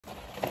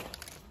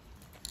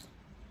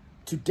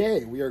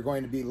Today we are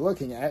going to be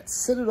looking at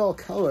Citadel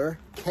Color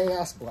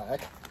Chaos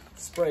Black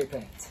spray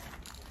paint.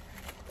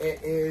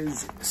 It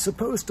is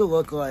supposed to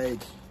look like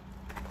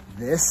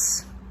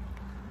this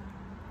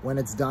when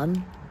it's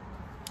done.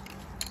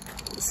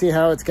 See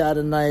how it's got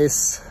a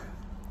nice,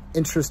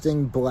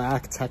 interesting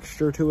black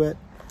texture to it?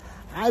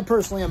 I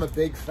personally am a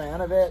big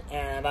fan of it,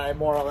 and I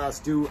more or less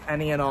do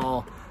any and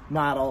all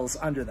models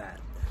under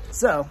that.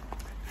 So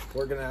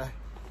we're gonna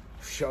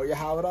show you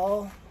how it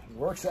all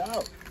works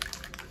out.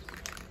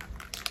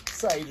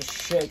 So you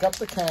just shake up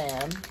the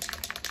can.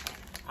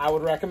 I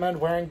would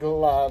recommend wearing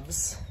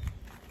gloves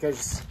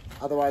because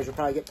otherwise you'll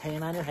probably get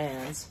paint on your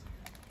hands.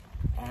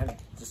 And it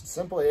just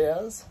simply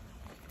is,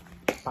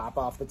 pop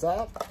off the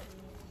top.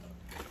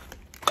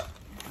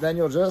 Then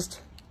you'll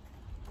just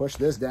push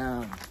this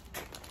down.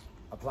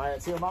 Apply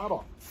it to your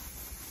model.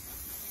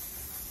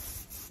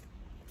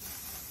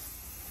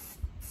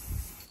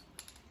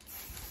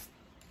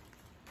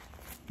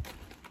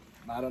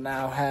 Model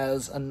now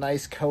has a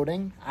nice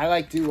coating. I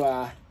like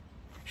to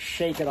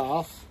shake it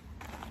off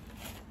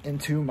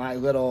into my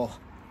little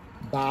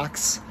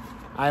box.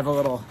 I have a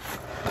little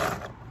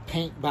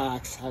paint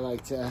box I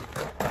like to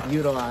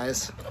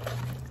utilize.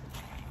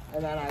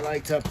 And then I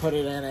like to put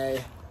it in a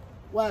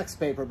wax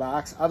paper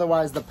box,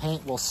 otherwise the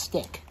paint will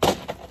stick.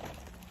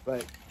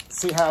 But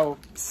see how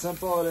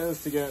simple it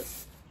is to get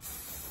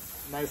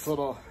nice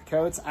little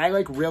coats? I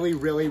like really,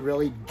 really,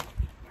 really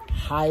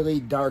highly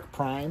dark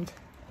primed.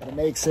 It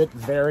makes it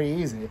very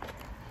easy.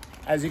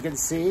 As you can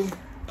see,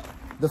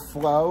 the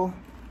flow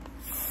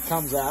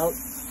comes out,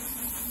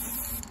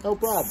 no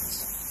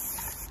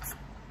problems.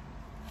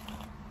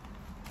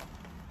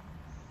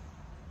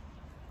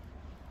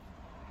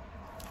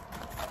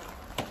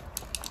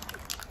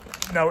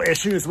 No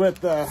issues with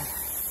the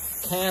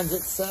cans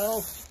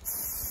itself.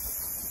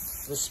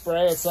 The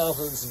spray itself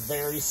is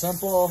very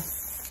simple.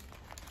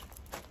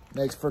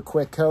 Makes for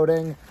quick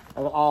coating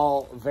of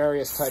all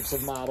various types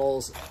of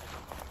models,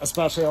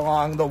 especially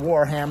along the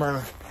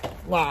Warhammer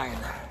line.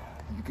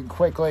 You can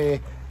quickly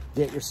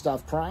get your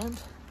stuff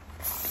primed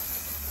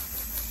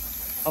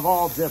of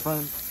all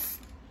different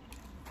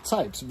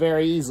types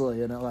very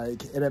easily, and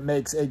it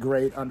makes a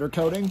great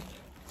undercoating,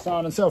 so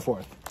on and so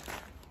forth.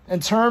 In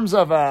terms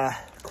of a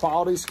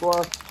quality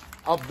score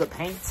of the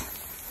paint,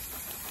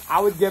 I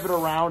would give it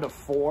around a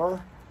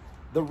 4.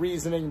 The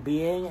reasoning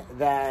being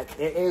that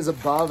it is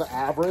above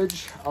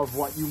average of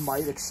what you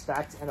might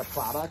expect in a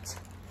product.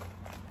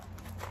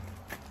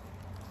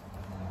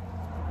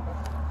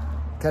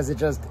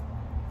 Because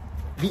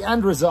the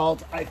end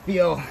result, I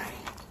feel,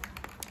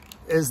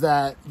 is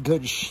that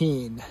good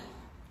sheen.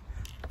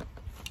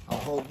 I'll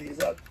hold these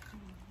up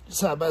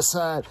side by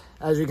side.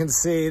 As you can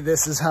see,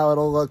 this is how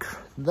it'll look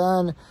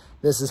then.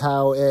 This is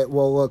how it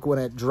will look when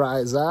it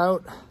dries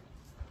out.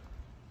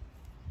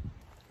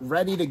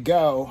 Ready to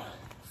go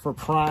for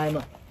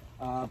prime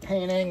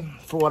painting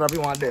for whatever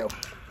you want to do.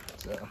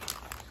 So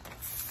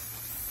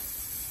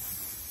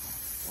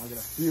I'll get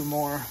a few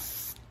more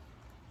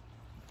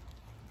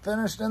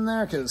finished in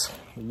there, because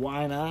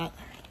why not?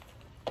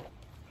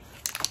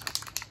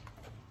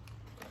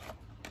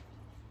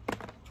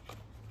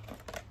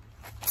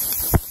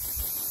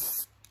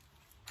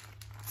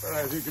 But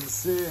as you can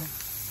see,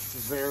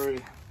 it's very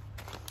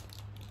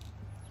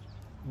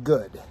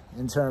good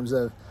in terms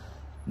of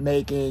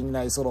making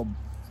nice little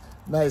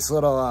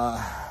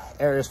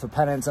areas for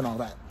pennants and all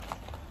that.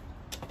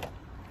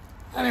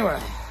 Anyway,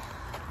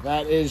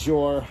 that is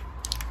your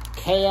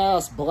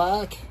Chaos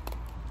Black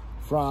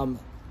from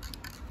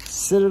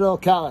Citadel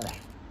Color.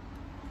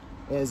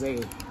 It is a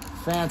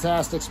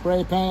fantastic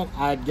spray paint.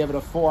 I'd give it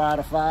a 4 out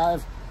of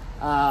 5.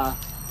 I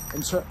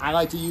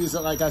like to use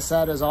it, like I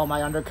said, as all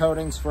my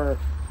undercoatings for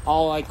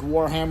all like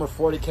Warhammer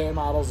 40K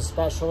models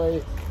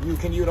especially. You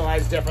can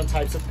utilize different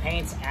types of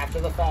paints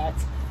after the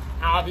fact.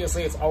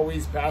 Obviously, it's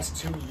always best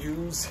to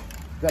use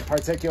the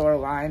particular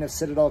line of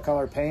Citadel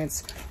Color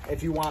paints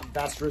if you want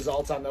best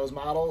results on those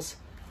models.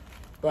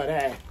 But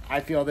hey, I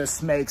feel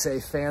this makes a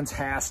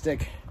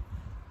fantastic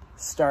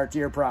start to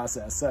your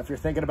process. So if you're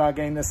thinking about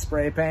getting this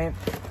spray paint,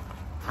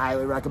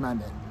 highly recommend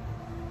it.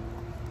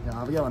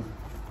 Have a good one.